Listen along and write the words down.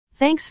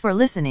Thanks for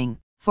listening.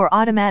 For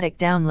automatic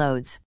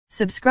downloads,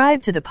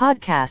 subscribe to the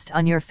podcast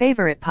on your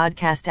favorite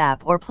podcast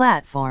app or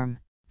platform.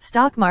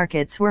 Stock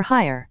markets were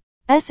higher.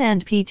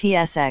 S&P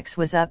TSX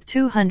was up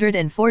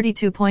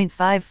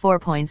 242.54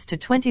 points to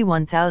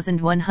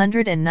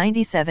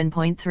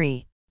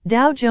 21,197.3.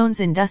 Dow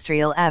Jones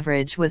Industrial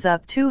Average was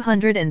up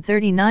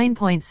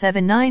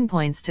 239.79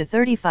 points to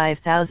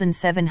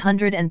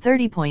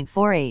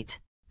 35,730.48.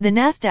 The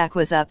Nasdaq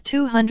was up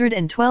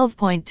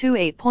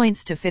 212.28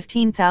 points to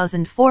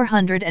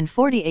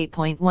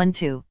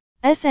 15,448.12.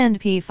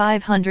 S&P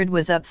 500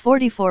 was up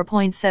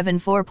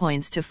 44.74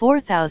 points to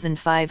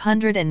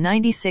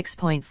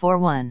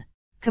 4,596.41.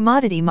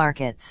 Commodity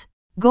markets.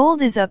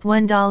 Gold is up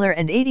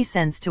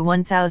 $1.80 to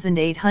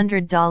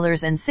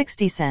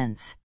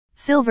 $1,800.60.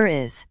 Silver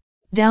is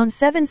down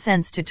 7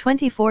 cents to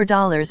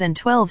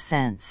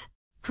 $24.12.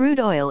 Crude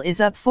oil is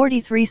up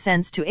 43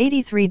 cents to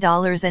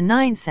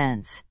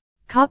 $83.09.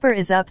 Copper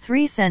is up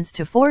 3 cents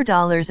to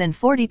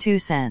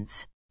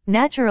 $4.42.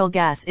 Natural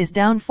gas is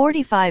down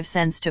 45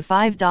 cents to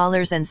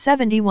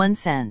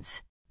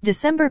 $5.71.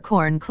 December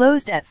corn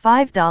closed at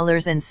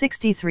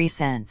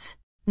 $5.63.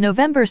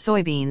 November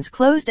soybeans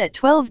closed at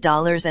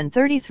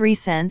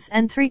 $12.33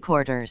 and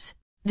 3/4.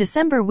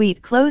 December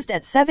wheat closed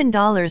at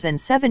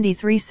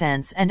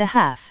 $7.73 and a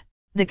half.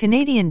 The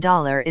Canadian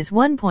dollar is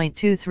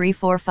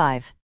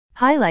 1.2345.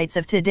 Highlights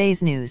of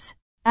today's news.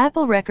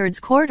 Apple records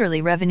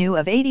quarterly revenue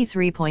of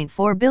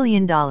 $83.4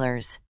 billion.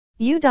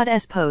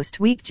 U.S.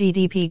 post-week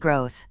GDP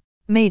growth.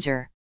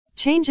 Major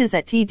changes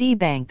at TD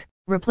Bank,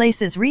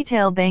 replaces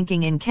retail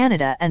banking in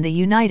Canada and the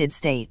United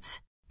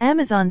States.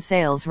 Amazon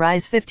sales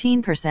rise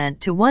 15%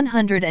 to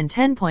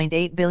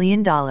 $110.8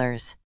 billion.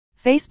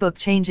 Facebook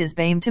changes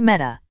BAME to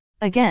Meta.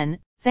 Again,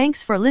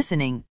 thanks for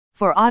listening.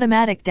 For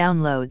automatic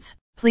downloads,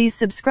 please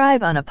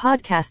subscribe on a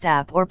podcast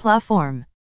app or platform.